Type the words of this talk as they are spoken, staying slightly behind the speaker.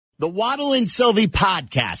The Waddle and Sylvie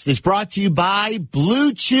podcast is brought to you by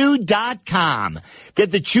BlueChew.com.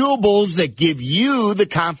 Get the chewables that give you the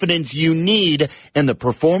confidence you need and the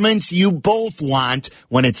performance you both want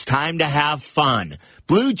when it's time to have fun.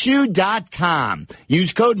 BlueChew.com.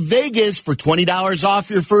 Use code VEGAS for $20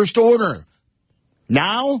 off your first order.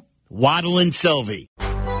 Now, Waddle and Sylvie.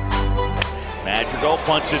 Madrigal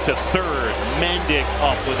punts it to third. Mendick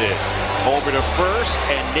up with it. Over to first,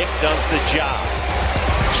 and Nick does the job.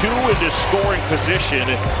 2 into scoring position,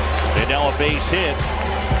 and now a base hit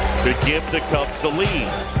to give the Cubs the lead. In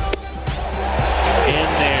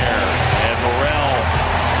there, and Morel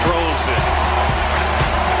throws it.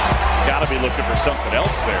 Got to be looking for something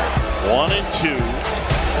else there. 1 and 2,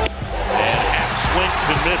 and Happ swings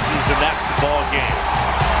and misses, and that's the ball game.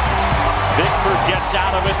 Bickford gets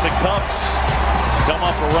out of it. The Cubs come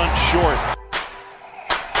up a run short.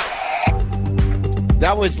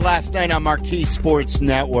 That was last night on Marquee Sports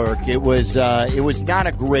Network. It was not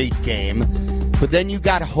a great game, but then you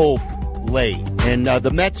got hope late. And the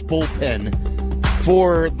Mets bullpen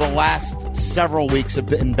for the last several weeks have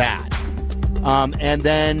been bad. And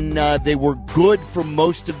then they were good for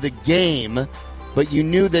most of the game, but you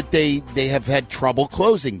knew that they have had trouble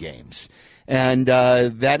closing games. And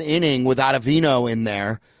that inning without Avino in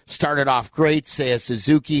there started off great. Seiya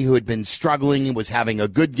Suzuki, who had been struggling, was having a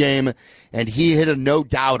good game, and he hit a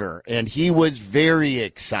no-doubter, and he was very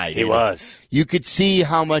excited. He was. You could see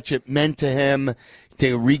how much it meant to him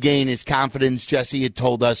to regain his confidence. Jesse had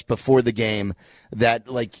told us before the game that,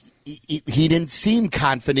 like, he didn't seem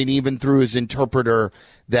confident even through his interpreter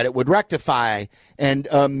that it would rectify, and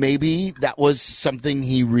maybe that was something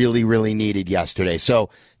he really, really needed yesterday. So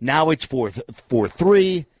now it's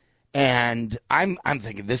 4-3. And I'm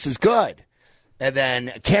thinking this is good. And then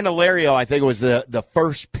Candelario, I think it was the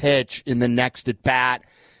first pitch in the next at bat.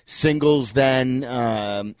 Singles then,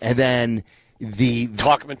 and then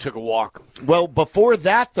Talkman took a walk. Well, before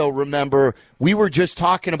that, though, remember, we were just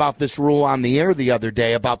talking about this rule on the air the other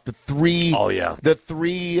day about the three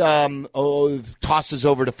tosses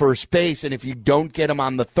over to first base, and if you don't get them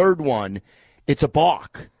on the third one, it's a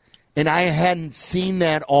balk. And I hadn't seen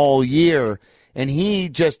that all year. And he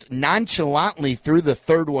just nonchalantly threw the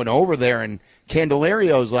third one over there, and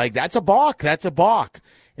Candelario's like, that's a balk, that's a balk.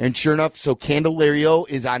 And sure enough, so Candelario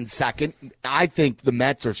is on second. I think the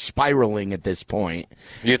Mets are spiraling at this point.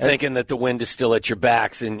 You're thinking that the wind is still at your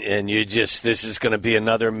backs, and you just, this is going to be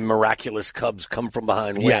another miraculous Cubs come from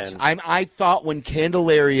behind win. Yes, I thought when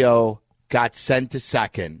Candelario got sent to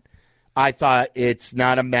second, I thought it's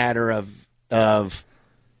not a matter of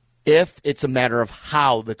if, it's a matter of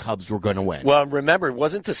how the Cubs were going to win. Well, remember,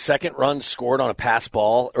 wasn't the second run scored on a pass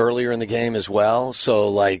ball earlier in the game as well?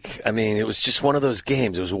 So, it was just one of those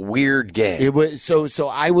games. It was a weird game. It was so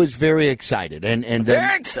I was very excited, and then,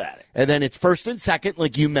 very excited. And then it's first and second,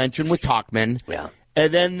 like you mentioned with Talkman. Yeah.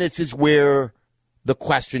 And then this is where the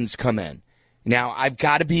questions come in. Now, I've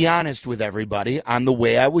got to be honest with everybody on the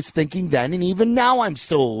way I was thinking then, and even now I'm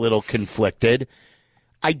still a little conflicted.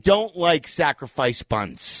 I don't like sacrifice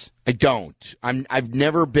bunts. I don't. I've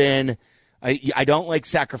never been. I don't like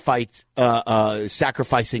sacrificing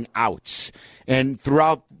outs. And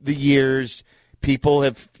throughout the years, people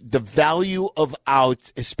have the value of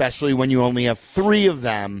outs, especially when you only have 3 of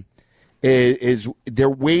them, is they're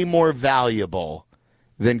way more valuable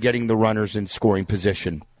than getting the runners in scoring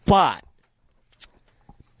position. But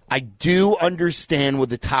I do understand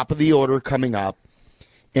with the top of the order coming up,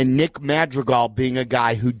 and Nick Madrigal being a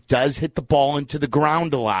guy who does hit the ball into the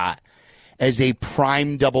ground a lot as a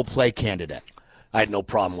prime double play candidate. I had no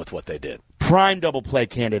problem with what they did. Prime double play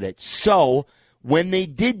candidate. So when they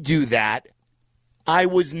did do that, I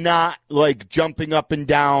was not jumping up and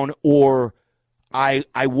down, or I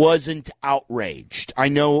wasn't outraged. I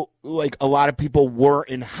know a lot of people were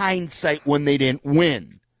in hindsight when they didn't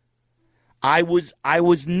win. I was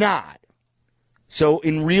not. So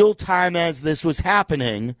in real time as this was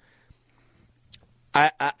happening,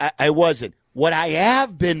 I wasn't. What I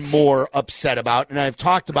have been more upset about, and I've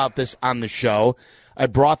talked about this on the show, I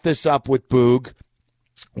brought this up with Boog.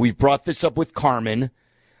 We've brought this up with Carmen.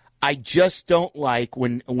 I just don't like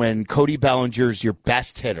when Cody Bellinger's your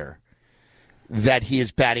best hitter, that he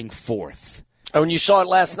is batting 4th. Oh, and you saw it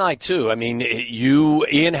last night, too. I mean,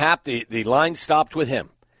 Ian Happ, the line stopped with him.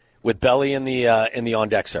 With Belly in the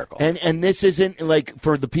on-deck circle. And this isn't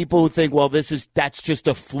for the people who think, well, that's just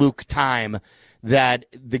a fluke time that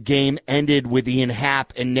the game ended with Ian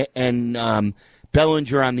Happ and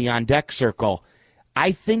Bellinger on the on-deck circle.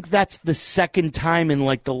 I think that's the second time in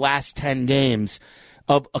the last 10 games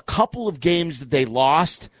of a couple of games that they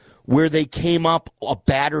lost where they came up a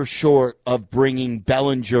batter short of bringing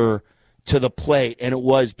Bellinger to the plate, and it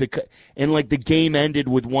was because, and like the game ended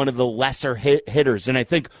with one of the lesser hitters, and I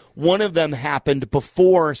think one of them happened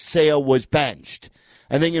before Seiya was benched.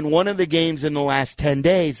 I think in one of the games in the last 10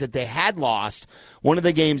 days that they had lost, one of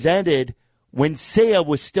the games ended when Seiya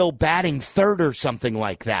was still batting third or something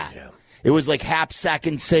like that. Yeah. It was like Happ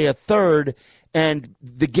second, Seiya third, and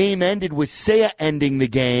the game ended with Seiya ending the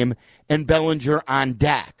game and Bellinger on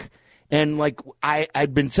deck. And like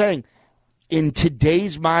I'd been saying, in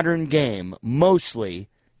today's modern game, mostly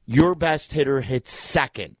your best hitter hits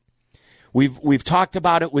second. We've talked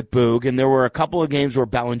about it with Boog, and there were a couple of games where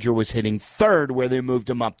Bellinger was hitting third, where they moved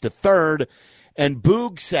him up to third. And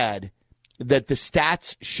Boog said that the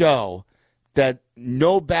stats show that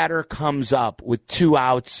no batter comes up with 2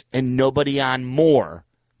 outs and nobody on more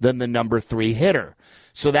than the number 3 hitter.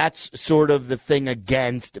 So that's sort of the thing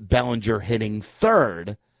against Bellinger hitting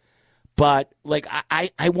third. But, like,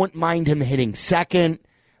 I wouldn't mind him hitting second.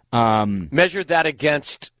 Measure that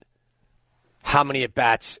against how many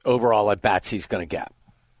overall at-bats he's going to get.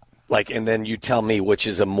 Like, and then you tell me which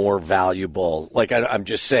is a more valuable. Like, I'm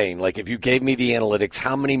just saying, like, if you gave me the analytics,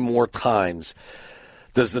 how many more times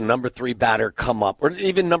does the number 3 batter come up? Or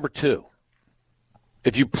even number 2?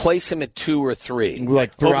 If you place him at 2 or 3,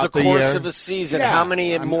 like throughout over the course year, of a season, how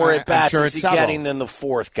many more at-bats is he getting than the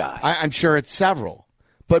 4th guy? I'm sure it's several.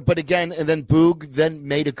 But again, and then Boog then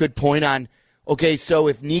made a good point on, okay, so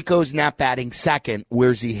if Nico's not batting second,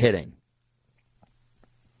 where's he hitting?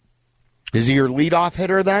 Is he your leadoff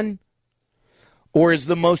hitter then? Or is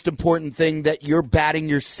the most important thing that you're batting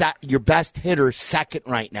your best hitter second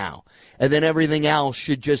right now, and then everything else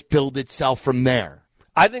should just build itself from there?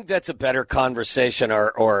 I think that's a better conversation,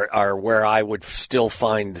 or where I would still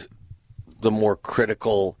find the more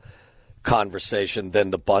critical conversation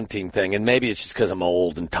than the bunting thing. And maybe it's just because I'm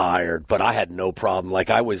old and tired, but I had no problem.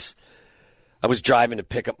 Like I was driving to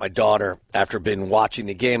pick up my daughter after been watching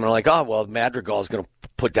the game, and I'm like, oh, well, Madrigal is going to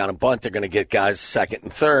put down a bunt. They're going to get guys second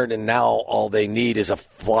and third, and now all they need is a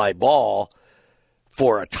fly ball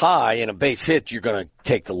for a tie and a base hit. You're going to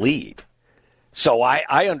take the lead. So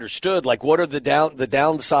I understood, like, what are the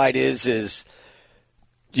downside is,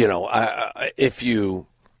 you know, if you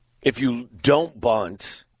don't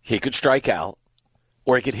bunt, he could strike out,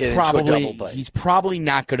 or he could hit into a double play. He's probably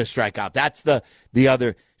not going to strike out. That's the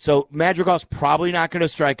other. So Madrigal's probably not going to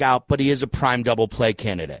strike out, but he is a prime double play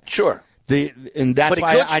candidate. Sure. And that's but he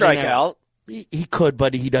why could strike out. He could,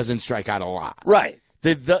 but he doesn't strike out a lot. Right.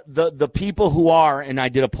 The people who are, and I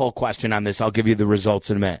did a poll question on this. I'll give you the results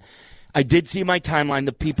in a minute. I did see my timeline,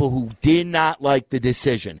 the people who did not like the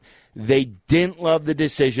decision. They didn't love the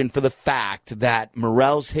decision for the fact that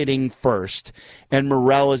Morel's hitting first, and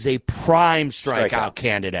Morel is a prime strikeout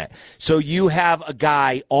candidate. So you have a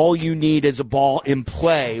guy, all you need is a ball in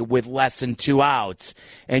play with less than 2 outs,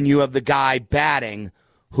 and you have the guy batting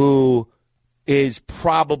who is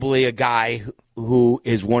probably a guy who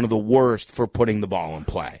is one of the worst for putting the ball in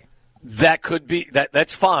play. That could be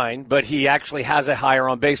that's fine, but he actually has a higher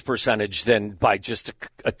on base percentage than by just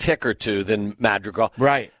a tick or two than Madrigal.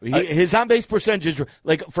 Right. His on base percentage is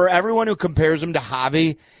like, for everyone who compares him to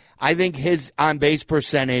Javi, I think his on base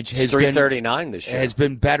percentage has .339 this year. Has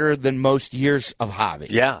been better than most years of Javi.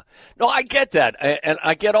 Yeah. No, I get that, and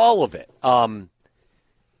I get all of it.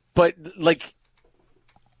 But like,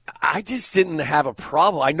 I just didn't have a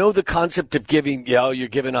problem. I know the concept of giving, you're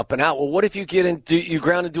giving up and out. Well, what if you you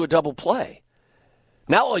ground into a double play?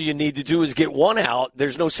 Now all you need to do is get 1 out.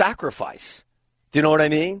 There's no sacrifice. Do you know what I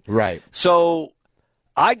mean? Right. So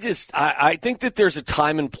I think that there's a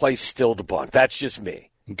time and place still to bunt. That's just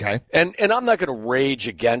me. Okay. And I'm not going to rage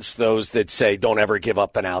against those that say don't ever give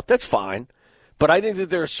up and out. That's fine. But I think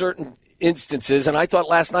that there are certain instances, and I thought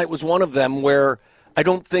last night was one of them, where I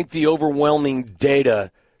don't think the overwhelming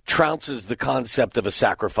data trounces the concept of a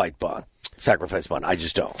sacrifice bunt. I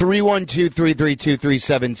just don't.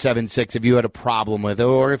 312-332-3776 if you had a problem with it,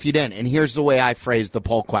 or if you didn't. And here's the way I phrased the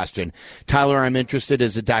poll question. Tyler, I'm interested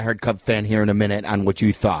as a diehard Cub fan here in a minute on what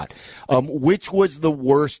you thought. Which was the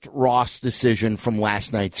worst Ross decision from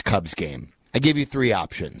last night's Cubs game? I gave you 3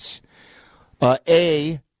 options.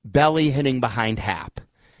 A, Belly hitting behind Happ.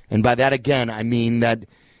 And by that, again, I mean that,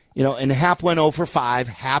 and Happ went 0 for 5.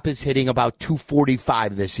 Happ is hitting about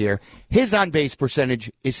 245 this year. His on-base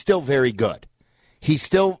percentage is still very good. He's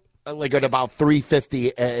still like at about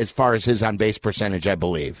 350 as far as his on-base percentage, I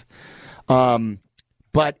believe.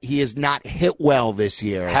 But he has not hit well this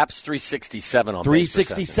year. Happ's 367 on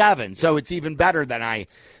 367, so it's even better than I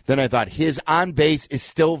thought. His on-base is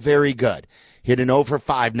still very good. Hit an 0 for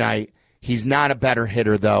 5 night. He's not a better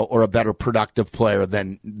hitter, though, or a better productive player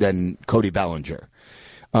than Cody Bellinger.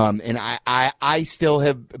 And I still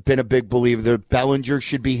have been a big believer that Bellinger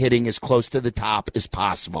should be hitting as close to the top as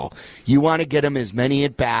possible. You want to get him as many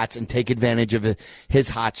at-bats and take advantage of his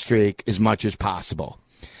hot streak as much as possible.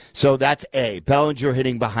 So that's A, Bellinger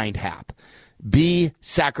hitting behind Happ. B,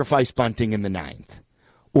 sacrifice bunting in the ninth.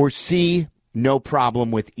 Or C, no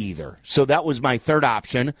problem with either. So that was my third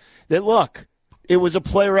option. That, look, it was a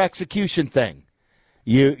player execution thing.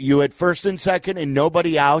 You had first and second and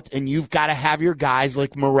nobody out, and you've got to have your guys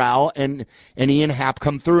like Morrell and Ian Happ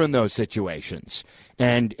come through in those situations.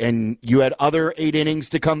 And you had other 8 innings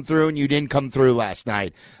to come through, and you didn't come through last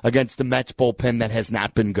night against the Mets bullpen that has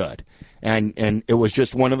not been good. And it was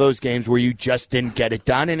just one of those games where you just didn't get it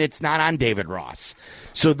done, and it's not on David Ross.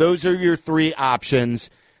 So those are your 3 options.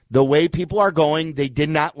 The way people are going, they did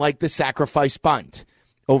not like the sacrifice bunt.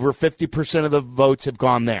 Over 50% of the votes have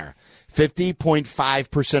gone there.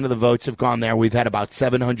 50.5% of the votes have gone there. We've had about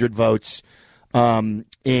 700 votes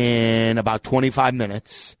in about 25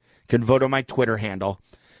 minutes. You can vote on my Twitter handle.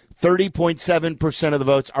 30.7% of the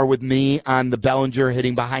votes are with me on the Bellinger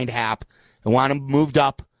hitting behind Happ and want him moved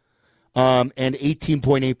up. And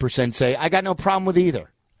 18.8% say, I got no problem with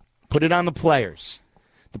either. Put it on the players.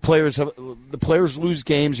 The players lose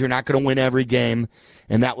games. You're not going to win every game.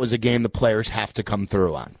 And that was a game the players have to come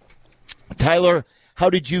through on. Tyler, how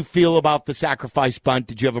did you feel about the sacrifice bunt?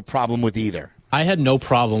 Did you have a problem with either? I had no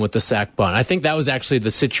problem with the sac bunt. I think that was actually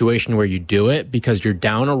the situation where you do it because you're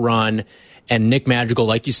down a run. And Nick Madrigal,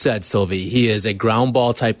 like you said, Sylvie, he is a ground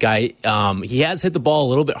ball type guy. He has hit the ball a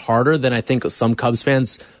little bit harder than I think some Cubs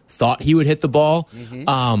fans thought he would hit the ball.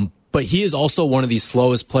 Mm-hmm. But he is also one of the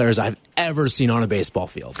slowest players I've ever seen on a baseball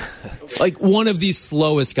field. Like one of the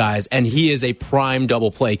slowest guys, and he is a prime double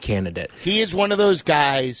play candidate. He is one of those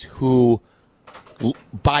guys who,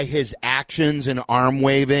 by his actions and arm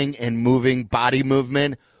waving and moving body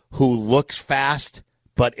movement, who looks fast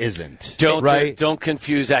but isn't. Don't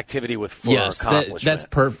confuse activity with accomplishment. That's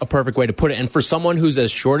a perfect way to put it. And for someone who's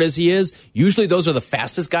as short as he is, usually those are the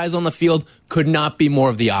fastest guys on the field. Could not be more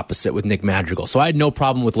of the opposite with Nick Madrigal. So I had no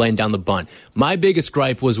problem with laying down the bunt. My biggest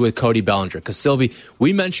gripe was with Cody Bellinger because, Sylvie,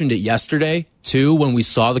 we mentioned it yesterday, too, when we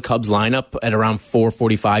saw the Cubs lineup at around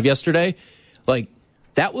 4:45 yesterday. Like,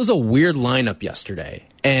 that was a weird lineup yesterday.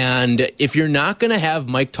 And if you're not going to have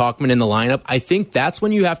Mike Tauchman in the lineup, I think that's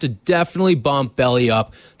when you have to definitely bump Belly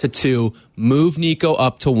up to 2, move Nico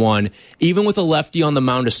up to 1. Even with a lefty on the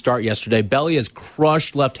mound to start yesterday, Belly has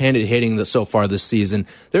crushed left-handed hitting so far this season.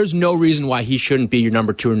 There's no reason why he shouldn't be your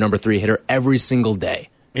number 2 or number 3 hitter every single day.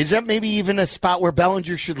 Is that maybe even a spot where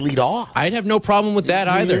Bellinger should lead off? I'd have no problem with that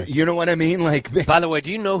either. You know what I mean? Like, by the way,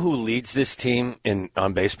 do you know who leads this team in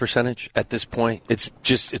on base percentage at this point?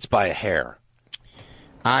 It's by a hair.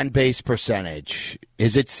 On base percentage.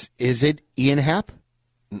 Is it Ian Happ?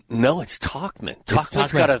 No, it's Tauchman.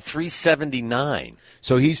 Tauchman's got a 379.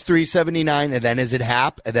 So he's 379, and then is it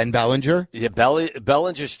Happ, and then Bellinger? Yeah,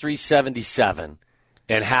 Bellinger's 377,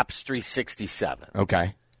 and Happ's 367.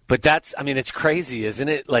 Okay. But it's crazy, isn't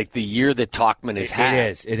it? Like the year that Tauchman has had.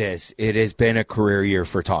 It is. It has been a career year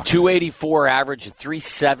for Tauchman. 284 average,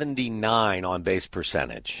 379 on base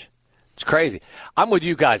percentage. It's crazy. I'm with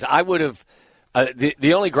you guys. I would have.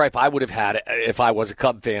 The only gripe I would have had if I was a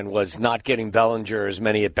Cub fan was not getting Bellinger as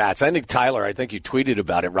many at-bats. I think, Tyler, you tweeted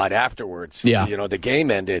about it right afterwards. Yeah. The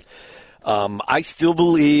game ended. I still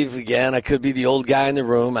believe, again, I could be the old guy in the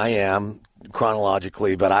room. I am,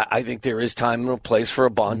 chronologically, but I think there is time and a place for a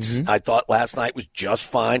bunt. Mm-hmm. I thought last night was just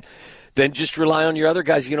fine. Then just rely on your other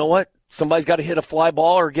guys. You know what? Somebody's got to hit a fly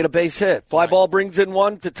ball or get a base hit. Fly ball brings in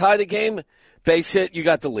 1 to tie the game. Base hit, you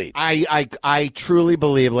got the lead. I truly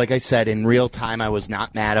believe, like I said, in real time, I was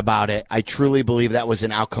not mad about it. I truly believe that was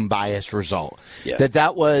an outcome-biased result. Yeah.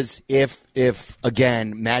 That was, if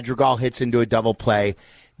again, Madrigal hits into a double play,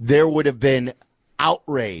 there would have been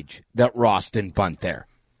outrage that Ross didn't bunt there.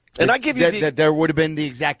 And I give you that there would have been the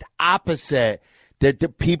exact opposite, that the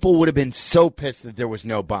people would have been so pissed that there was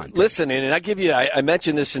no bunt. Listen, and I give you, I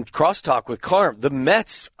mentioned this in crosstalk with Carm, the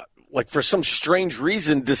Mets, like for some strange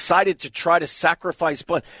reason, decided to try to sacrifice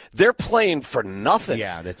bunt. They're playing for nothing.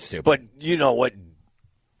 Yeah, that's stupid. But you know what?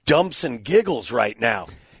 Dumps and giggles right now.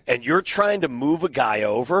 And you're trying to move a guy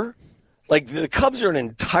over? Like, the Cubs are in an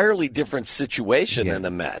entirely different situation than the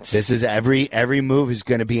Mets. This is every move is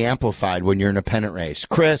going to be amplified when you're in a pennant race.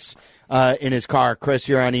 Chris, in his car. Chris,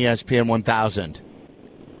 you're on ESPN 1000.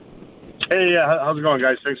 Hey, how's it going,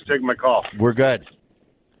 guys? Thanks for taking my call. We're good.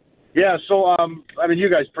 Yeah, so you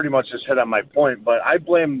guys pretty much just hit on my point, but I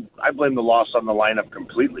blame the loss on the lineup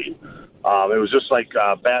completely. It was just like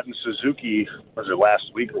Bat and Suzuki, was it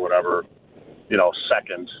last week or whatever,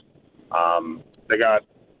 second. They got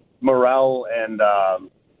Morel and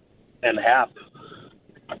Happ,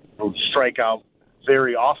 who strike out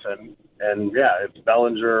very often. And, yeah, if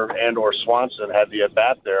Bellinger and or Swanson had the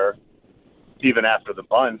at-bat there, even after the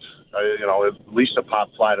bunt, at least a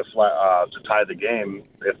pop fly to tie the game,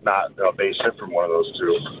 if not a base hit from one of those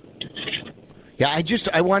two. Yeah,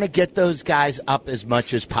 I want to get those guys up as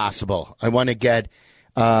much as possible. I want to get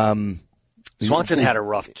Swanson had a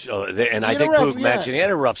rough, and I think Boog mentioned he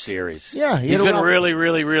had a rough series. Yeah, he's been really,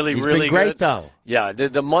 really, really, he's really been great, good. Though. Yeah,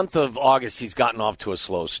 the month of August, he's gotten off to a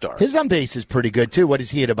slow start. His on base is pretty good too. What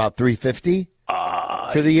is he at, about 350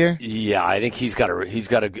 for the year? Yeah, I think he's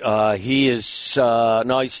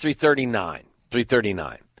 339.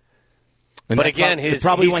 339. And but again, it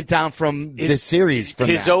probably went down from this series.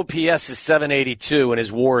 His OPS is 782 and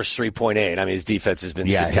his WAR is 3.8. I mean, his defense has been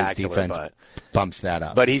spectacular. His defense bumps that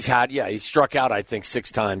up. But he struck out, I think,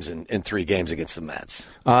 6 times in 3 games against the Mets.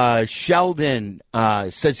 Sheldon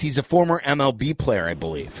says he's a former MLB player, I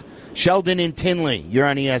believe. Sheldon in Tinley, you're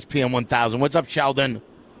on ESPN 1000. What's up, Sheldon?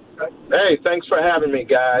 Hey, thanks for having me,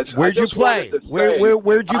 guys. Where'd you play?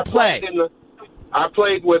 Where'd you play? I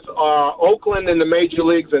played with Oakland in the major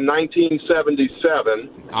leagues in 1977.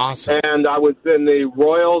 Awesome. And I was in the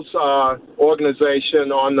Royals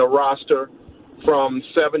organization on the roster from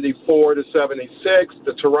 74 to 76,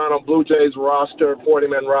 the Toronto Blue Jays roster,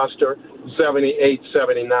 40-man roster, 78,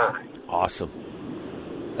 79. Awesome.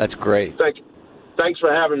 That's great. Thanks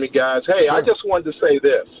for having me, guys. Hey, Sure. I just wanted to say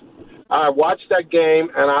this. I watched that game,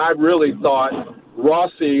 and I really thought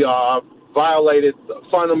Rossi violated the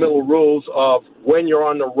fundamental rules of when you're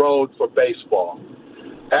on the road for baseball.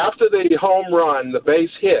 After the home run, the base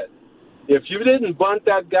hit, if you didn't bunt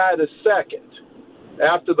that guy to second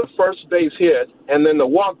after the first base hit and then the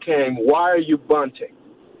walk came, why are you bunting?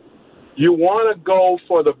 You want to go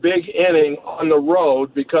for the big inning on the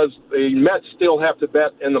road because the Mets still have to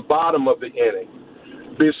bat in the bottom of the inning.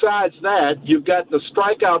 Besides that, you've got the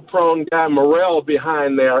strikeout-prone guy Morel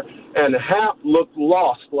behind there, and Happ looked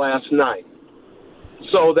lost last night.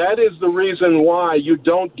 So that is the reason why you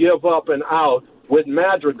don't give up an out with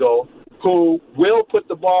Madrigal, who will put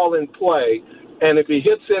the ball in play, and if he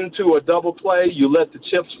hits into a double play, you let the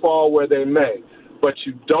chips fall where they may. But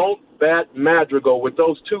you don't bat Madrigal with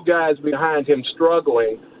those 2 guys behind him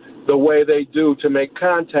struggling the way they do to make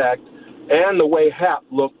contact and the way Happ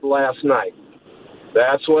looked last night.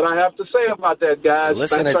 That's what I have to say about that, guys.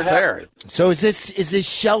 Listen, it's fair. So is this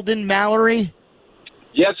Sheldon Mallory?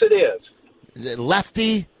 Yes, it is.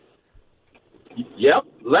 Lefty? Yep.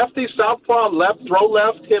 Lefty, southpaw, left, throw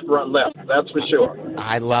left, hit left. That's for sure.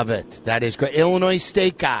 I love it. That is great. Illinois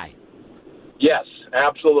State guy. Yes,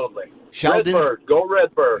 absolutely. Sheldon? Redbird. Go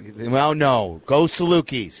Redbird. Well, no. Go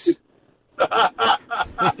Salukis.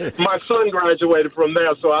 My son graduated from there,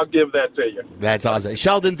 so I'll give that to you. That's awesome.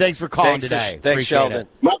 Sheldon, thanks for calling today. Thanks, Sheldon.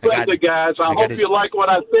 My pleasure, guys. I hope you like what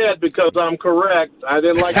I said because I'm correct. I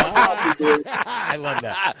didn't like what Coffee did. I love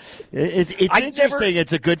that. It's interesting.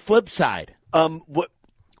 It's a good flip side.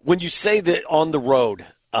 When you say that on the road,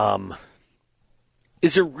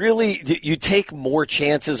 is it really you take more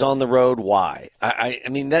chances on the road? Why? I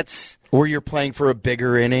mean, that's or you're playing for a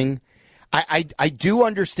bigger inning. I do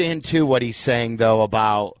understand too what he's saying though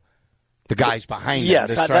about the guys behind him.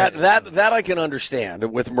 Yes, that I can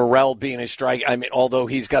understand with Morel being a strike. I mean, although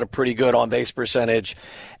he's got a pretty good on base percentage,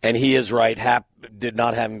 and he is right. Happ did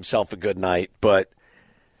not have himself a good night, but.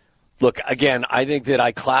 Look, again, I think that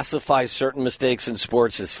I classify certain mistakes in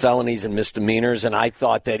sports as felonies and misdemeanors, and I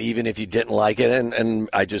thought that even if you didn't like it, and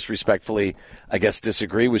I just respectfully, I guess,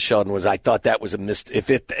 disagree with Sheldon, I thought that was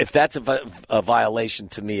if that's a violation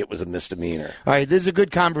to me, it was a misdemeanor. All right, this is a good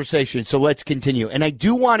conversation, so let's continue. And I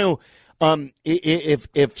do want to,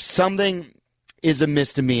 if something is a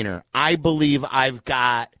misdemeanor, I believe I've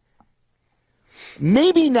got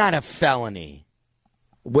maybe not a felony.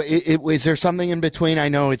 Is there something in between? I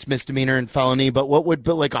know it's misdemeanor and felony, but what would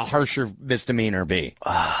like a harsher misdemeanor be?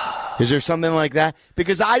 Is there something like that?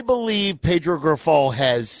 Because I believe Pedro Grifol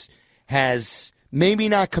has maybe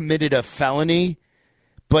not committed a felony,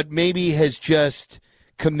 but maybe has just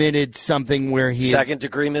committed something where he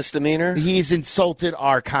second-degree misdemeanor? He's insulted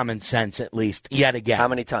our common sense, at least, yet again. How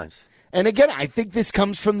many times? And again, I think this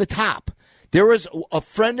comes from the top. There was a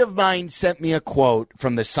friend of mine sent me a quote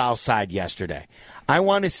from the South Side yesterday. I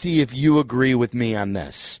want to see if you agree with me on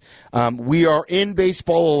this. We are in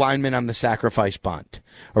baseball alignment on the sacrifice bunt.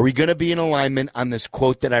 Are we going to be in alignment on this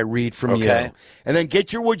quote that I read from you? And then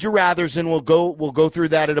get your would you rathers, and we'll go through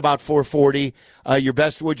that at about 4:40. Your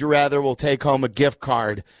best would you rather will take home a gift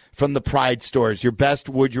card from the Pride stores. Your best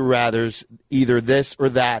would you rathers, either this or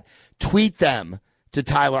that. Tweet them to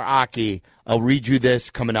Tyler Aki. I'll read you this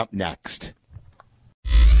coming up next.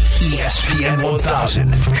 ESPN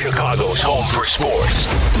 1000, Chicago's home for sports.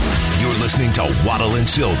 You're listening to Waddle and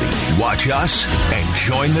Sylvie. Watch us and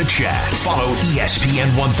join the chat. Follow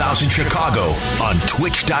ESPN 1000 Chicago on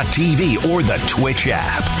twitch.tv or the Twitch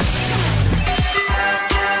app.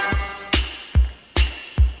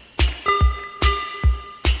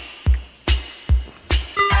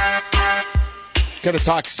 Going to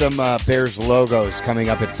talk some Bears logos coming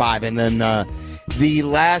up at 5, and then the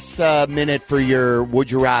last minute for your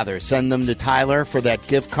would you rather. Send them to Tyler for that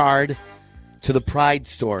gift card to the Pride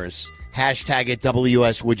stores. Hashtag it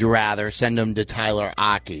WS would you rather. Send them to Tyler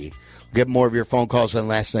Aki. We'll get more of your phone calls on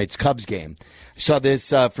last night's Cubs game. I saw this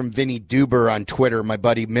from Vinny Duber on Twitter. My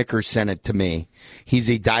buddy Micker sent it to me. He's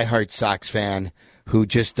a diehard Sox fan who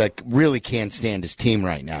just really can't stand his team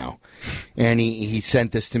right now. And he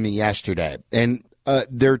sent this to me yesterday. And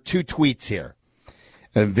there are two tweets here.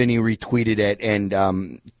 Vinny retweeted it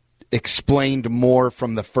and explained more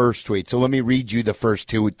from the first tweet. So let me read you the first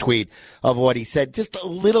tweet of what he said just a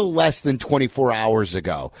little less than 24 hours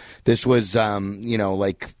ago. This was,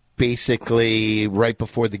 basically right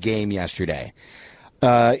before the game yesterday.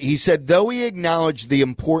 He said, though he acknowledged the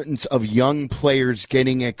importance of young players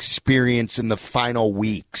getting experience in the final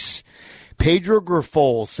weeks, Pedro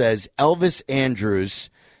Grifol says Elvis Andrus,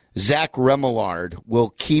 Zach Remillard will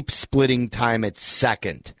keep splitting time at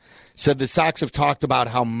second. Said the Sox have talked about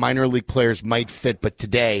how minor league players might fit, but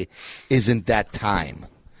today isn't that time.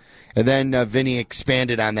 And then Vinny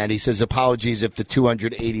expanded on that. He says, apologies if the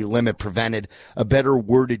 280 limit prevented a better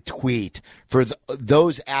worded tweet. For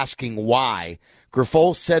those asking why,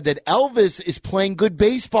 Grifol said that Elvis is playing good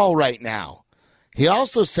baseball right now. He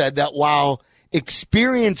also said that while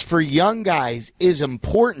experience for young guys is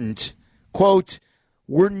important, quote,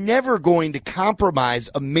 we're never going to compromise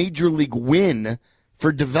a major league win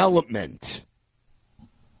for development.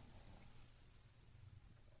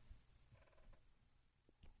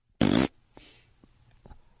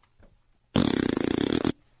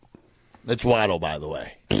 That's Waddle, by the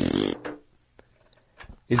way.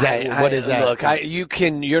 Is that what is that? Look,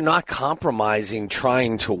 you're not compromising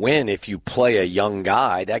trying to win if you play a young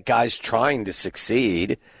guy. That guy's trying to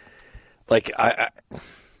succeed.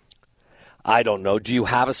 I don't know. Do you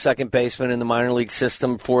have a second baseman in the minor league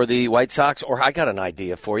system for the White Sox? Or I got an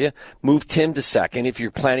idea for you. Move Tim to second if you're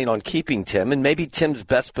planning on keeping Tim. And maybe Tim's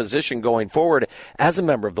best position going forward as a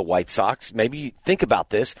member of the White Sox, maybe you think about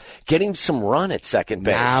this, get him some run at second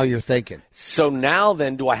base. Now you're thinking. So now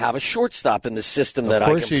then, do I have a shortstop in the system that I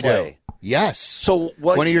can play? Of course you do. Yes. So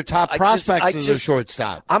one of your top prospects is a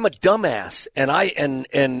shortstop. I'm a dumbass, and I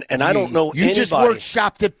don't know anybody. You just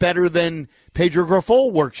workshopped it better than Pedro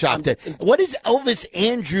Grifol workshopped it. What is Elvis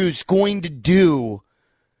Andrus going to do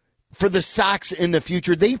for the Sox in the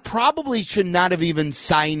future? They probably should not have even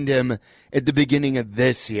signed him at the beginning of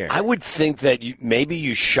this year. I would think that maybe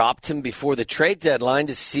you shopped him before the trade deadline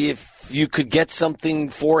to see if you could get something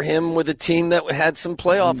for him with a team that had some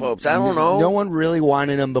playoff hopes. I don't know. No one really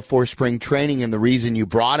wanted him before spring training, and the reason you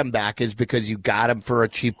brought him back is because you got him for a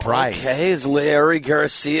cheap price. Okay, is Larry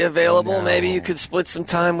Garcia available? No. Maybe you could split some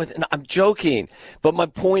time with him. I'm joking, but my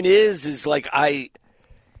point is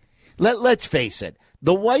Let's face it.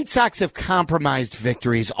 The White Sox have compromised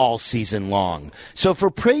victories all season long. So for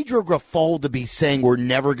Pedro Grifol to be saying we're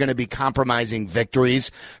never going to be compromising victories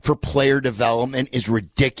for player development is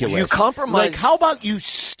ridiculous. You compromise. How about you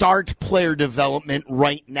start player development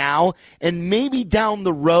right now, and maybe down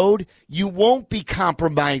the road you won't be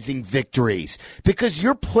compromising victories because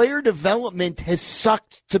your player development has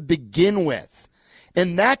sucked to begin with.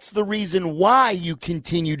 And that's the reason why you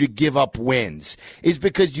continue to give up wins, is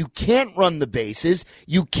because you can't run the bases,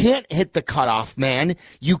 you can't hit the cutoff man,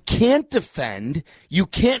 you can't defend, you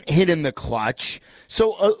can't hit in the clutch.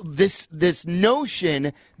 So this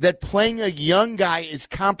notion that playing a young guy is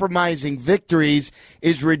compromising victories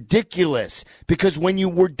is ridiculous, because when you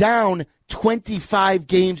were down 25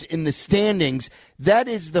 games in the standings, that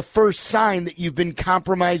is the first sign that you've been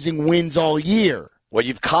compromising wins all year. Well,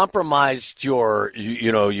 you've compromised your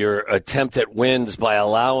attempt at wins by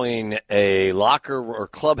allowing a locker or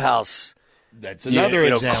clubhouse That's another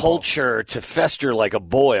example. Culture to fester like a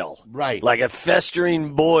boil. Right. Like a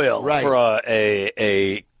festering boil for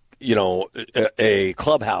a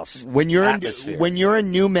clubhouse atmosphere. When you're a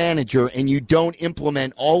new manager and you don't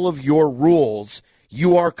implement all of your rules,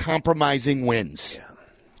 you are compromising wins. Yeah.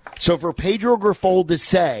 So for Pedro Grifol to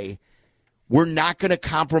say, we're not going to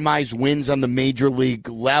compromise wins on the major league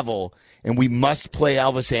level and we must play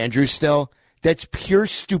Elvis Andrus still, that's pure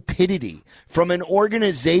stupidity from an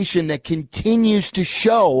organization that continues to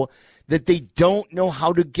show that they don't know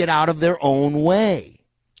how to get out of their own way.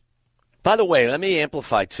 By the way, let me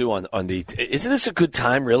amplify, too, on the – isn't this a good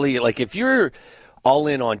time, really? Like, if you're all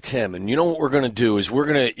in on Tim, and you know what we're going to do is we're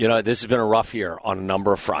going to – this has been a rough year on a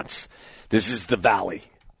number of fronts. This is the valley.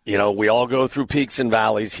 We all go through peaks and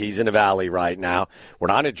valleys. He's in a valley right now. We're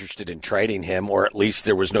not interested in trading him, or at least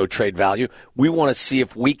there was no trade value. We want to see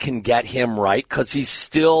if we can get him right because he's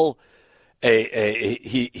still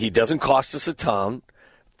he doesn't cost us a ton.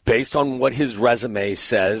 Based on what his resume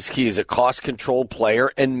says, he is a cost-control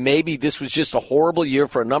player, and maybe this was just a horrible year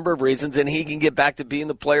for a number of reasons, and he can get back to being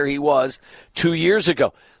the player he was 2 years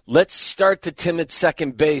ago. Let's start the Tim at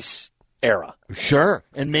second base era. Sure,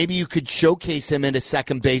 and maybe you could showcase him at a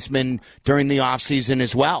second baseman during the offseason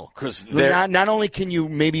as well. Because not only can you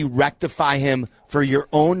maybe rectify him for your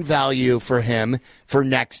own value for him for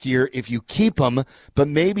next year if you keep him, but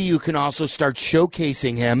maybe you can also start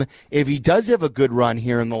showcasing him if he does have a good run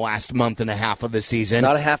here in the last month and a half of the season.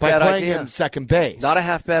 Not a half by bad playing idea. him second base. Not a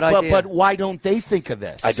half bad idea. But why don't they think of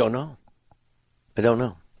this? I don't know.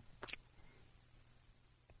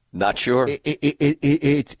 Not sure.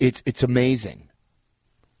 It's amazing.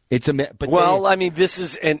 This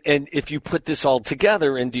is and if you put this all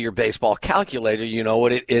together into your baseball calculator, you know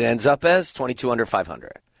what it ends up as? 22 under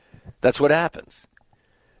 500. That's what happens.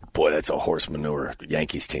 Boy, that's a horse manure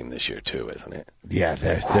Yankees team this year too, isn't it? Yeah,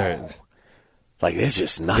 they're like there's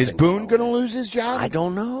just nothing. Is Boone going to lose his job? I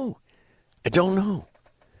don't know.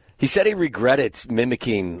 He said he regretted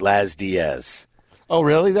mimicking Laz Diaz. Oh,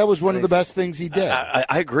 really? That was one of the best things he did. I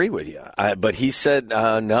agree with you. But he said,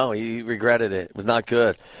 no, he regretted it. It was not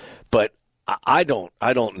good. But I don't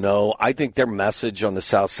know. I think their message on the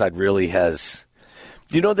South Side really has –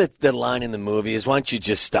 that the line in the movie is, why don't you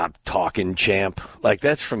just stop talking, champ? Like,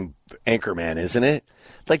 that's from Anchorman, isn't it?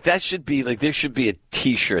 Like, that should be – like, there should be a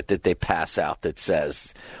T-shirt that they pass out that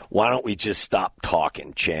says, why don't we just stop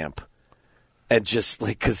talking, champ? And just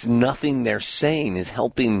like, because nothing they're saying is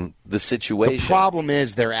helping the situation. The problem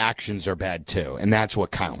is their actions are bad too, and that's what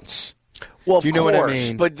counts. Well, of you know course, what I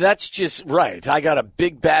mean? But that's just right. I got a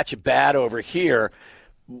big batch of bad over here.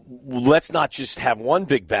 Let's not just have one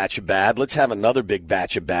big batch of bad. Let's have another big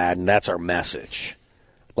batch of bad, and that's our message.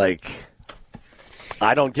 Like,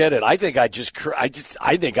 I don't get it. I think I just gave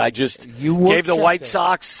the White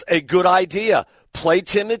Sox a good idea. Play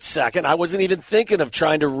Tim at second. I wasn't even thinking of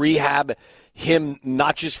trying to rehab him,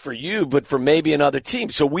 not just for you, but for maybe another team.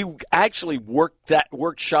 So we actually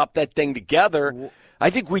workshop that thing together. I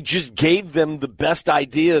think we just gave them the best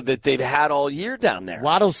idea that they've had all year down there.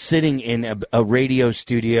 Waddle's sitting in a radio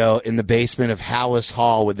studio in the basement of Hallis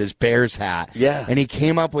Hall with his Bears hat. Yeah. And he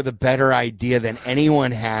came up with a better idea than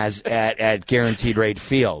anyone has at Guaranteed Rate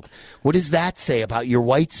Field. What does that say about your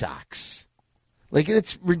White Sox? Like,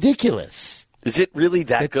 it's ridiculous. Is it really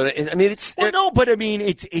that good? I mean,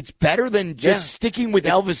 it's better than just sticking with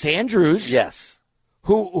Elvis Andrus. Yes,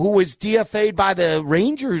 who was DFA'd by the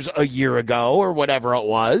Rangers a year ago or whatever it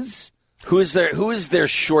was. Who is their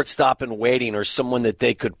shortstop in waiting or someone that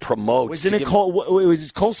they could promote?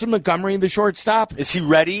 Was Colson Montgomery the shortstop? Is he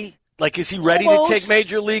ready? Like, is he ready to take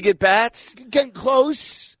major league at bats? Getting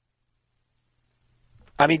close.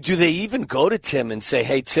 I mean, do they even go to Tim and say,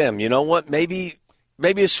 "Hey, Tim, you know what? Maybe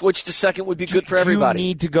a switch to second would be good for everybody." Do you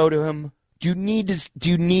need to go to him? Do you need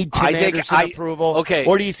Tim Anderson approval? Okay.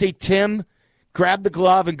 Or do you say, Tim, grab the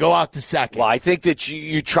glove and go out to second? Well, I think that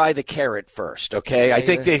you try the carrot first, okay? I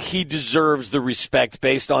think that he deserves the respect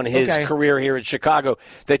based on his career here in Chicago,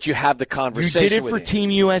 that you have the conversation with him. You did it for Team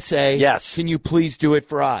USA. Yes. Can you please do it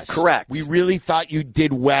for us? Correct. We really thought you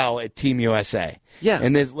did well at Team USA. Yeah.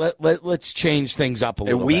 And let's change things up a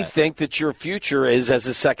little bit. And we think that your future is as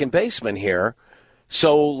a second baseman here.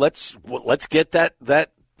 So let's get that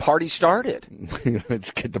party started.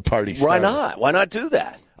 Let's get the party started. Why not? Why not do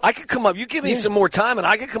that? I could come up. You give me some more time, and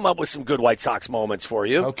I could come up with some good White Sox moments for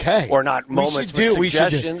you. Okay. Or not moments, but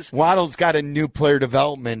suggestions. Waddle's got a new player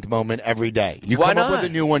development moment every day. You come up with a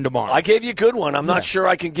new one tomorrow. I gave you a good one. I'm not sure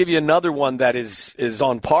I can give you another one that is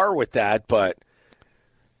on par with that, but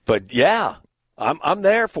yeah, I'm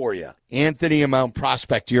there for you. Anthony Mount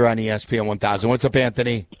Prospect, you're on ESPN 1000. What's up,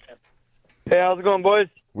 Anthony? Hey, how's it going, boys?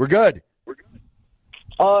 We're good.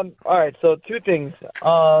 All right, so two things.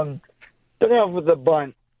 Starting off with the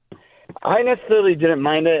bunt, I necessarily didn't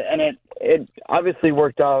mind it, and it obviously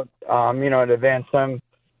worked out, it advanced them.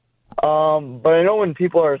 But I know when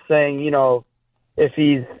people are saying,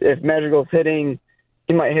 if Madrigal's hitting,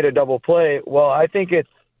 he might hit a double play. Well, I think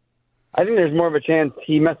there's more of a chance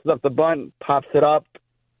he messes up the bunt, pops it up,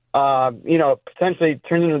 potentially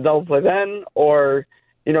turns into a double play then, or,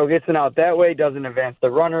 gets an out that way, doesn't advance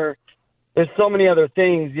the runner. There's so many other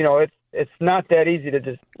things, it's not that easy to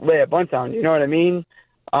just lay a bunt down, you know what I mean?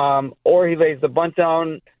 Or he lays the bunt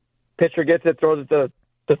down, pitcher gets it, throws it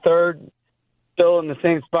to third, still in the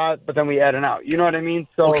same spot, but then we add an out. You know what I mean?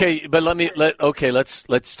 So okay, but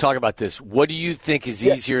let's talk about this. What do you think is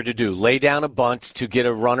easier to do? Lay down a bunt to get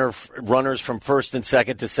a runners from first and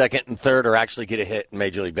second to second and third, or actually get a hit in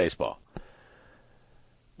Major League Baseball?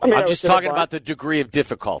 I'm just talking about the degree of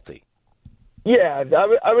difficulty. Yeah,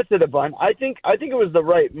 I would say the bunt. I think it was the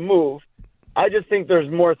right move. I just think there's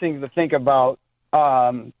more things to think about.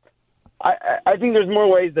 I think there's more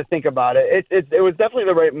ways to think about it. It was definitely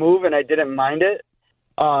the right move, and I didn't mind it,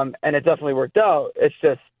 and it definitely worked out. It's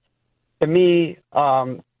just, to me,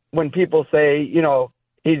 when people say,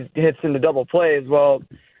 he hits into double plays, well,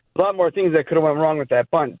 a lot more things that could have went wrong with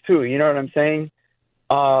that bunt, too. You know what I'm saying?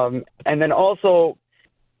 And then also,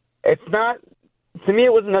 it's not, to me,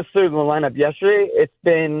 it wasn't necessarily the lineup yesterday. It's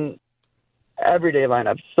been everyday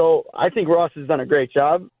lineups. So I think Ross has done a great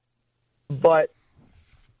job, but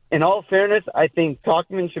in all fairness, I think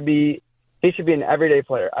Tauchman should be an everyday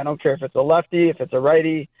player. I don't care if it's a lefty, if it's a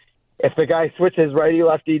righty. If the guy switches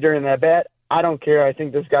righty-lefty during that bat, I don't care. I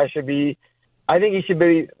think he should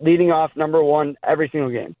be leading off number one every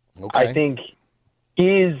single game. Okay.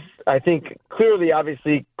 I think clearly,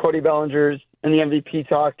 obviously, Cody Bellinger's in the MVP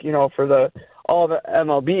talk, for all the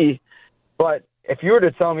MLB. But if you were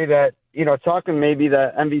to tell me that, Tauchman may be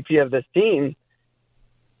the MVP of this team,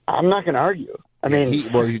 I'm not going to argue. I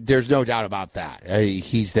mean, there's no doubt about that.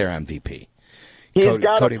 He's their MVP. He's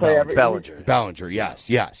got to play Bellinger,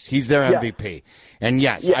 yes. He's their MVP. And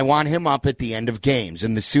I want him up at the end of games.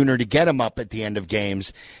 And the sooner to get him up at the end of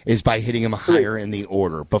games is by hitting him higher in the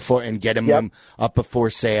order and get him up before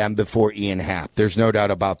Sam, before Ian Happ. There's no doubt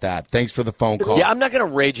about that. Thanks for the phone call. Yeah, I'm not going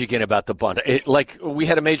to rage again about the bunt. We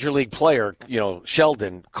had a major league player,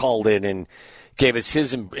 Sheldon, called in and gave us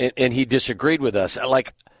his, and he disagreed with us.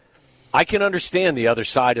 I can understand the other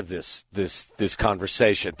side of this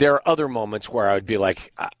conversation. There are other moments where I would be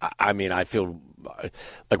like, I feel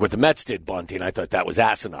like what the Mets did bunting. I thought that was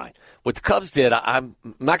asinine. What the Cubs did, I'm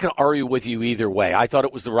not going to argue with you either way. I thought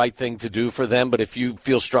it was the right thing to do for them, but if you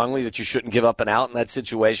feel strongly that you shouldn't give up an out in that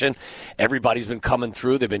situation, everybody's been coming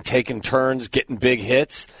through. They've been taking turns, getting big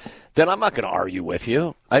hits. Then I'm not going to argue with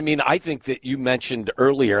you. I mean, I think that you mentioned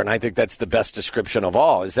earlier, and I think that's the best description of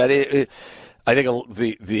all, is that I think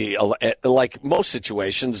like most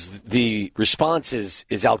situations, the response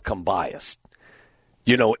is outcome biased.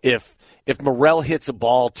 If Morel hits a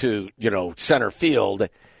ball to center field,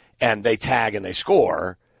 and they tag and they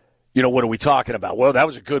score, what are we talking about? Well, that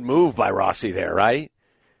was a good move by Rossi there, right?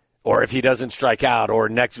 Or if he doesn't strike out, or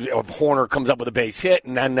if Horner comes up with a base hit,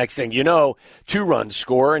 and then next thing 2 runs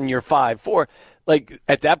score, and you're 5-4. Like,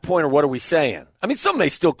 at that point, or what are we saying? I mean, some may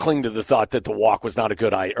still cling to the thought that the walk was not a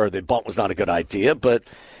good idea, or the bunt was not a good idea, but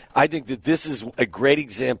I think that this is a great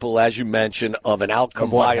example, as you mentioned, of an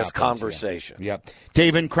outcome-biased conversation. Yep.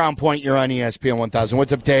 Dave in Crown Point, you're on ESPN 1000.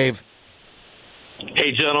 What's up, Dave?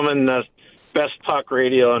 Hey, gentlemen. Best talk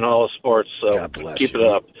radio in all of sports, so God bless keep you. it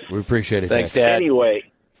up. We appreciate it. Thanks, Dad. Anyway,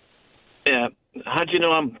 how'd you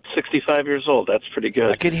know I'm 65 years old? That's pretty good.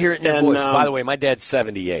 I could hear it in your voice. By the way, my dad's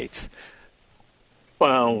 78.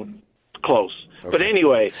 Well, close. Okay. But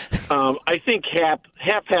anyway, I think Happ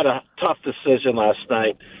had a tough decision last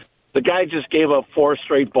night. The guy just gave up 4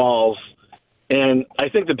 straight balls, and I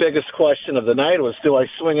think the biggest question of the night was, do I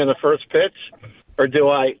swing in the first pitch, or do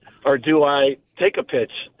I take a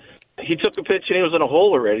pitch? He took a pitch and he was in a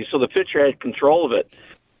hole already, so the pitcher had control of it.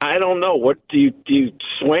 I don't know. What do you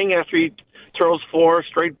swing after he throws 4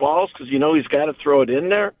 straight balls because he's got to throw it in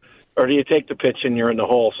there, or do you take the pitch and you're in the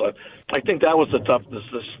hole? So I think that was the tough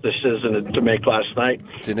decision to make last night.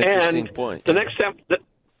 It's an interesting point. The next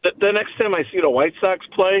time I see the White Sox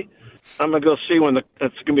play, I'm going to go see it's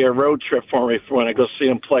going to be a road trip for me for when I go see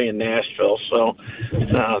them play in Nashville. So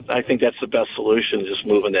I think that's the best solution, just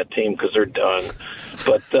moving that team because they're done.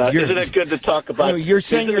 But isn't it good to talk about? You're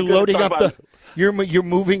saying you're loading up you're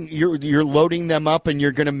loading them up, and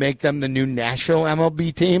you're going to make them the new Nashville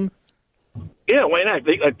MLB team. Yeah, why not?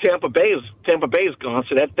 Tampa Bay is gone,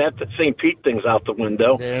 so that St. Pete thing's out the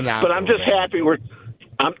window. But I'm just happy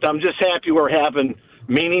we're having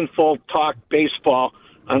meaningful talk baseball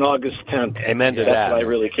on August 10th. Amen to That's that. what I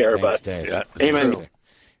really care about. Dave. Yeah, Amen. true.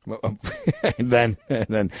 And then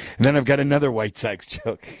I've got another White Sox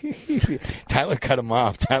joke. Tyler cut him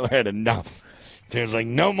off. Tyler had enough. Taylor's like,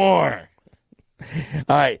 no more.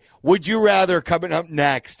 All right. Would you rather, coming up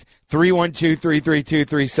next,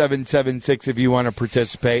 312-332-3776 if you want to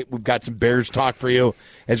participate. We've got some Bears talk for you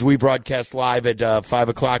as we broadcast live at 5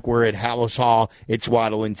 o'clock. We're at Hallis Hall. It's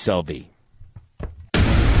Waddle and Sylvie.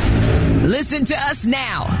 Listen to us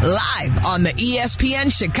now, live on the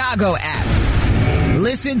ESPN Chicago app.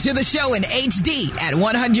 Listen to the show in HD at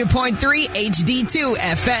 100.3 HD2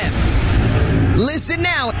 FM. Listen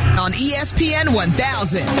now on ESPN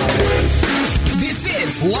 1000. This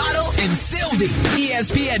is Waddle and Sylvie,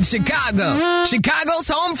 ESPN Chicago, Chicago's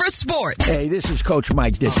home for sports. Hey, this is Coach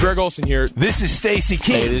Mike Dick. Greg Olson here. This is Stacey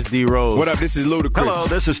King. Hey, this is D. Rose. What up? This is Ludacris. Hello,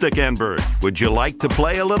 this is Stick and Bird. Would you like to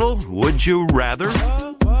play a little? Would you rather?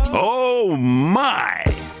 Oh, my.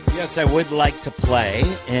 Yes, I would like to play,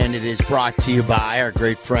 and it is brought to you by our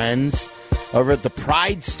great friends over at the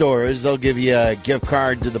Pride Stores. They'll give you a gift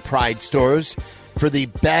card to the Pride Stores for the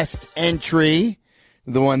best entry,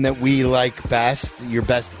 the one that we like best, your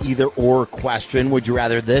best either-or question. Would you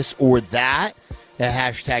rather this or that? A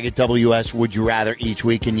hashtag at WS Would You Rather each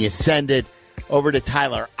week, and you send it over to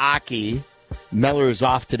Tyler Aki. Meller is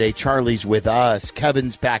off today. Charlie's with us.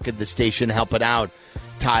 Kevin's back at the station helping out.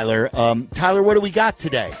 Tyler, what do we got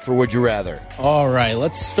today for Would You Rather? All right,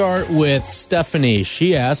 let's start with Stephanie.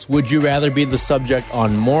 She asks, would you rather be the subject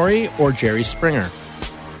on Maury or Jerry Springer?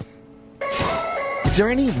 Is there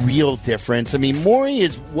any real difference? I mean, Maury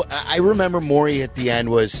is, I remember Maury at the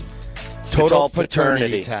end was total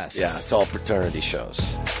paternity test. Yeah, it's all paternity shows.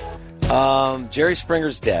 Jerry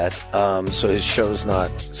Springer's dead, so his show's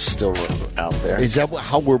not still out there. Is that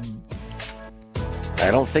how we're I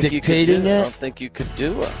don't think dictating it? I don't think you could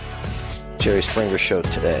do a Jerry Springer show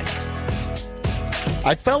today.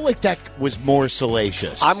 I felt like that was more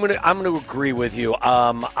salacious. I'm gonna agree with you.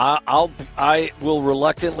 I will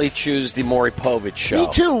reluctantly choose the Maury Povich show.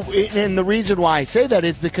 Me too. And the reason why I say that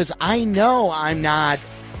is because I know I'm not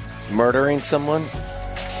murdering someone.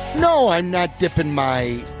 No, I'm not dipping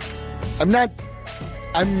my. I'm not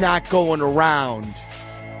going around.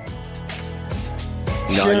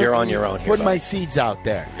 No, you're on your own here. Putting my seeds out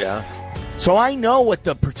there. Yeah. So I know what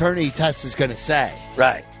the paternity test is going to say.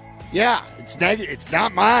 Right. Yeah, it's negative. It's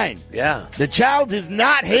not mine. Yeah. The child is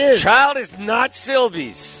not his. The child is not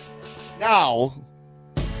Sylvie's. Now,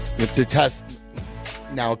 if the test.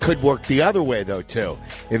 Now, it could work the other way, though, too.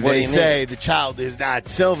 If they say the child is not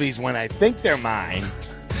Sylvie's when I think they're mine.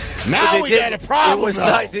 Now we got a problem.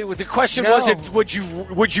 The question wasn't would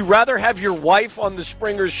you rather have your wife on the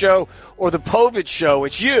Springer show or the Povich show?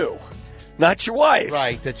 It's you, not your wife.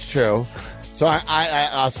 Right, that's true. So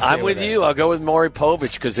I'll stay I'm with you. I'll go with Maury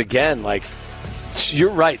Povich because again, like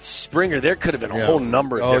you're right, Springer. There could have been a whole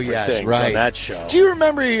number of different things on that show. Do you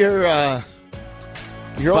remember your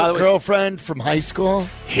old girlfriend from high school?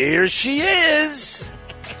 Here she is.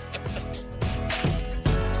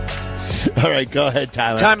 All right, go ahead,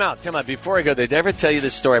 Tyler. Time out. Before I go, did I ever tell you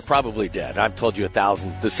this story? I probably did. I've told you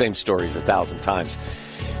the same stories 1,000 times.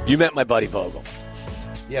 You met my buddy Vogel.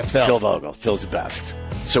 Yeah, Phil Vogel. Phil's the best.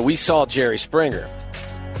 So we saw Jerry Springer.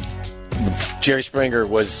 Jerry Springer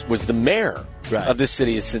was the mayor of the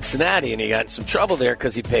city of Cincinnati, and he got in some trouble there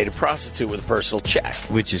because he paid a prostitute with a personal check.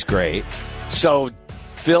 Which is great. So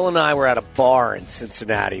Phil and I were at a bar in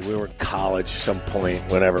Cincinnati. We were in college at some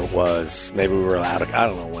point, whenever it was. Maybe we were out. I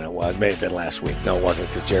don't know when it was. It may have been last week. No, it wasn't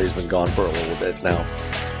because Jerry's been gone for a little bit now.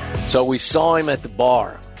 So we saw him at the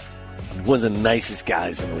bar. One of the nicest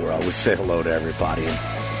guys in the world. We said hello to everybody. And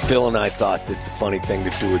Phil and I thought that the funny thing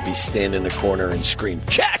to do would be stand in the corner and scream,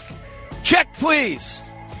 check! Check, please!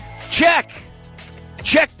 Check!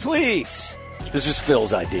 Check, please! This was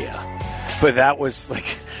Phil's idea. But that was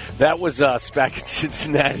us back in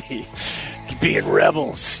Cincinnati, being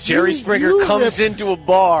rebels. Jerry Springer comes into a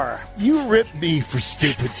bar. You ripped me for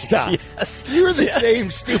stupid stuff. Yes. You're the same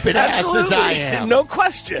stupid ass as I am. No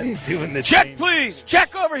question. Doing the check, same. Please.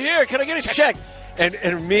 Check over here. Can I get a check? And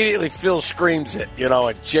immediately Phil screams it,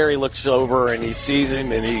 and Jerry looks over and he sees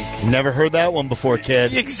him and he... Never heard that one before,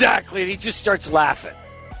 kid. Exactly. And he just starts laughing.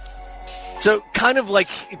 So kind of like...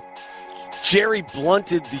 Jerry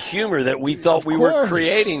blunted the humor that we thought we were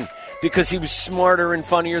creating because he was smarter and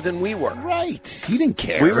funnier than we were. Right. He didn't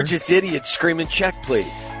care. We were just idiots screaming, check, please.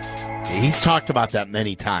 He's talked about that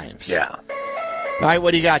many times. Yeah. All right, what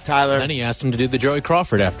do you got, Tyler? And then he asked him to do the Joey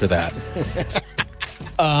Crawford after that.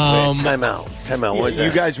 Time out. What was that?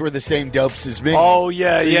 You guys were the same dopes as me. Oh,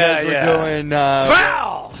 yeah. We're doing...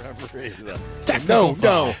 foul! referee. No,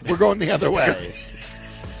 we're going the other way.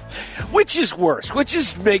 Which is worse?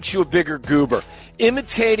 Which makes you a bigger goober?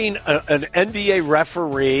 Imitating an NBA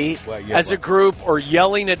referee as a group, or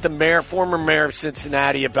yelling at the former mayor of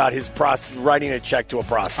Cincinnati about his writing a check to a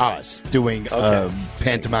prostitute? Us doing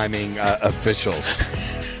pantomiming officials.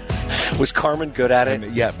 Was Carmen good at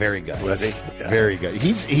it? Yeah, very good. Was he? Yeah. Very good.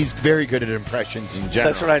 He's very good at impressions in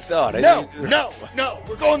general. That's what I thought. No,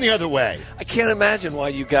 we're going the other way. I can't imagine why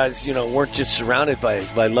you guys, weren't just surrounded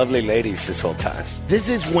by lovely ladies this whole time. This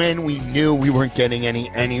is when we knew we weren't getting any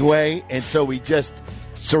anyway, and so we just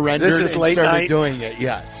surrendered and started doing it.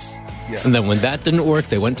 Yes. Yeah. And then when that didn't work,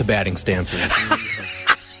 they went to batting stances.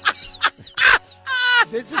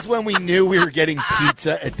 This is when we knew we were getting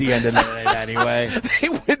pizza at the end of the night anyway. They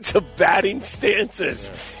went to batting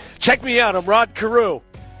stances. Yeah. Check me out. I'm Rod Carew.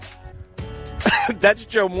 That's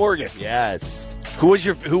Joe Morgan. Yes. Who was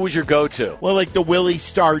your go-to? Well, like the Willie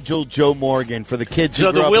Stargell, Joe Morgan for the kids. So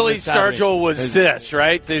who grew the up Willie in the 70s. Stargell was this,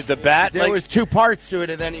 right? The bat. There was two parts to it,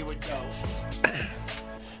 and then he would go.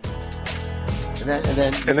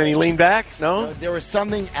 And then he leaned back. No, there was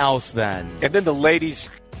something else then. And then the ladies.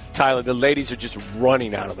 Tyler, the ladies are just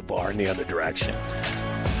running out of the bar in the other direction.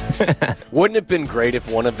 Wouldn't it have been great if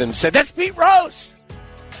one of them said, "That's Pete Rose"?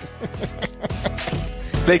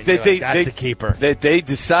 That's a keeper. They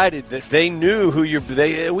decided that they knew who you're.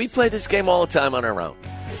 We play this game all the time on our own.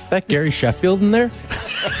 Is that Gary Sheffield in there?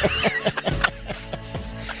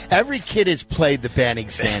 Every kid has played the batting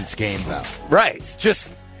stance game, though. Right. Just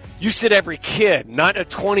you said every kid, not a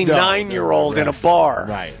 29-year-old in a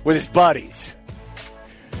bar with his buddies.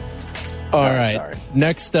 All right. Sorry.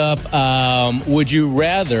 Next up, would you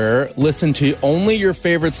rather listen to only your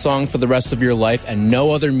favorite song for the rest of your life and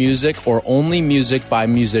no other music, or only music by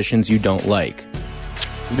musicians you don't like?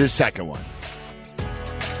 The second one.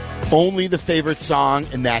 Only the favorite song,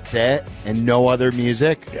 and that's it, and no other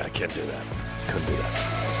music? Yeah, I can't do that. Couldn't do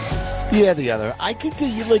that. Yeah, the other. I could do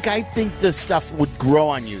you. Like, I think the stuff would grow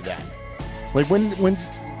on you then. Like, when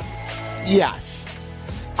yes.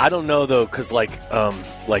 I don't know, though, because, I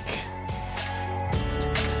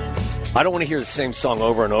don't want to hear the same song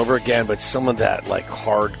over and over again, but some of that,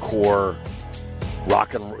 hardcore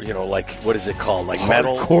rock and, what is it called?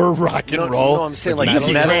 Metal? Hardcore rock and roll? No, I'm saying,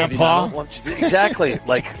 Easy metal. Grandpa? Exactly.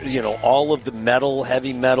 All of the metal,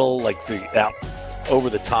 heavy metal, the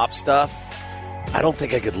over-the-top stuff. I don't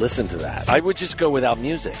think I could listen to that. I would just go without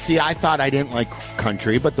music. See, I thought I didn't like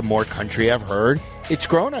country, but the more country I've heard, it's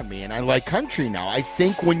grown on me, and I like country now. I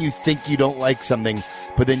think when you think you don't like something,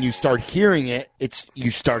 but then you start hearing it,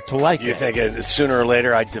 you start to like it. You think sooner or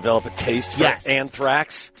later I'd develop a taste for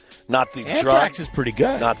Anthrax? Not the drug. Anthrax is pretty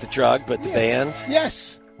good. Not the drug, but the band?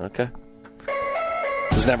 Yes. Okay.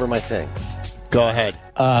 It was never my thing. Go ahead.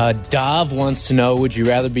 Dav wants to know, would you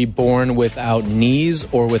rather be born without knees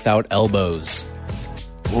or without elbows?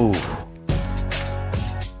 Ooh.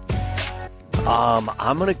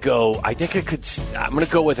 I'm gonna go. I think I'm gonna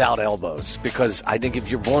go without elbows, because I think if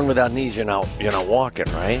you're born without knees, you're not walking,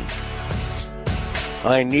 right?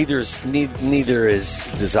 Neither is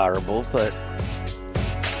desirable, but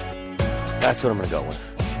that's what I'm gonna go with.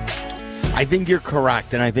 I think you're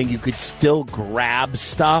correct, and I think you could still grab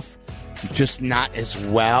stuff, just not as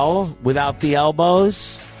well without the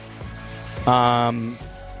elbows.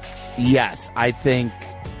 Yes, I think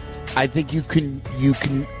you can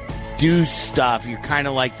do stuff. You're kind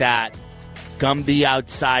of like that Gumby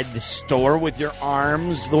outside the store with your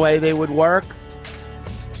arms the way they would work,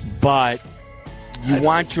 but you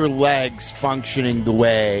want your legs functioning the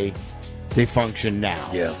way they function now.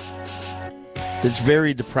 Yeah. It's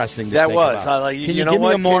very depressing to that think was. about. Can you give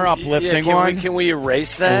me a more uplifting one? Can we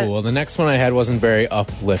erase that? Oh, well, the next one I had wasn't very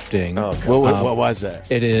uplifting. Oh, okay. What was it?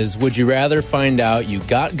 It is, would you rather find out you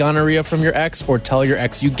got gonorrhea from your ex, or tell your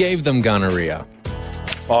ex you gave them gonorrhea?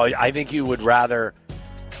 Oh, I think you would rather...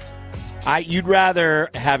 You'd rather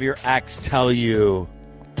have your ex tell you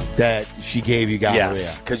that she gave you gonorrhea.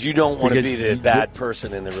 Yes, because you don't want to be the bad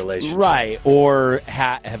person in the relationship. Right, or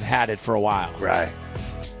have had it for a while. Right.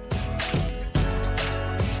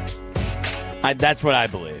 That's what I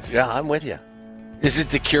believe. Yeah, I'm with you. Is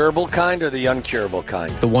it the curable kind or the uncurable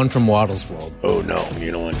kind? The one from Waddle's World. Oh, no,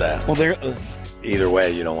 you don't want that. Well, either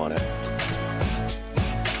way, you don't want it.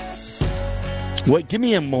 What? Give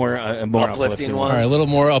me a more uplifting one. All right, a little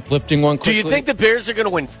more uplifting one quickly. Do you think the Bears are going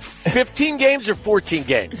to win 15 games or 14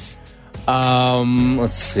 games?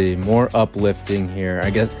 Let's see. More uplifting here, I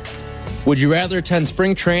guess. Would you rather attend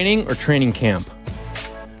spring training or training camp?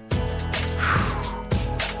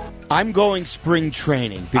 I'm going spring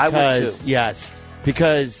training because I would too. Yes,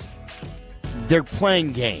 because they're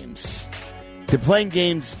playing games. They're playing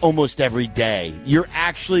games almost every day. You're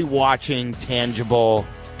actually watching tangible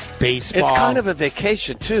baseball. It's kind of a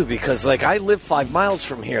vacation, too, because, I live 5 miles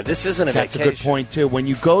from here. This isn't a vacation. That's a good point, too. When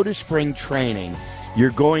you go to spring training,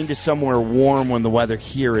 you're going to somewhere warm when the weather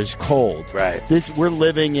here is cold. Right. We're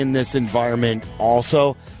living in this environment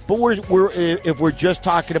also. But if we're just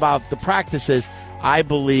talking about the practices, I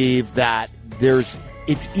believe that it's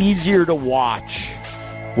easier to watch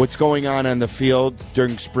what's going on the field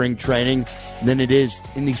during spring training than it is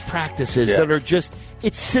in these practices that are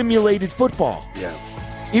it's simulated football. Yeah.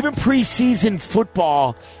 Even preseason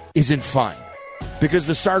football isn't fun because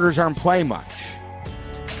the starters aren't playing much.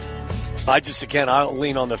 I'll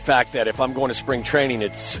lean on the fact that if I'm going to spring training,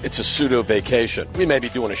 it's a pseudo vacation. We may be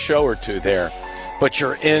doing a show or two there, but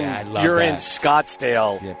you're in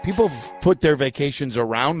Scottsdale. Yeah, people put their vacations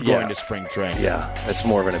around going to spring training. Yeah, it's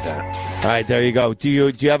more of an event. All right, there you go. Do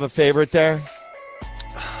you have a favorite there?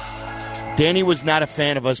 Danny was not a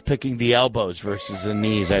fan of us picking the elbows versus the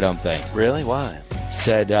knees, I don't think. Really? Why?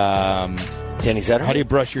 Said, Danny Zetter? How do you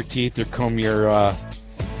brush your teeth or comb your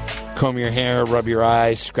hair, rub your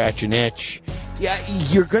eyes, scratch an itch? Yeah,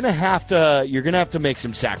 you're gonna have to make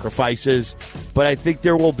some sacrifices, but I think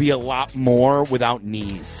there will be a lot more without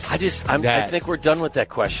knees. I think we're done with that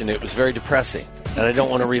question. It was very depressing, and I don't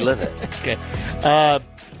want to relive it. Okay.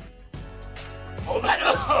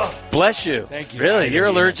 Bless you. Thank you. Really? You're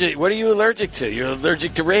allergic. What are you allergic to? You're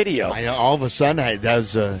allergic to radio. I know. All of a sudden,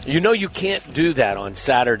 you can't do that on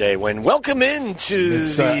Saturday when welcome into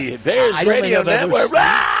the Bears Radio Network.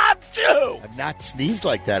 I've not sneezed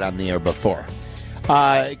like that on the air before.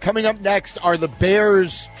 Coming up next, are the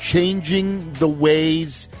Bears changing the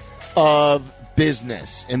ways of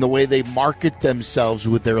business and the way they market themselves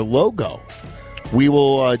with their logo? We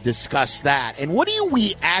will discuss that. And what do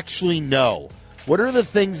we actually know? What are the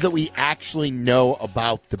things that we actually know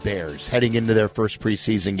about the Bears heading into their first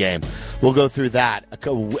preseason game? We'll go through that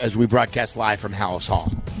as we broadcast live from Hallis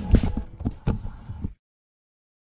Hall.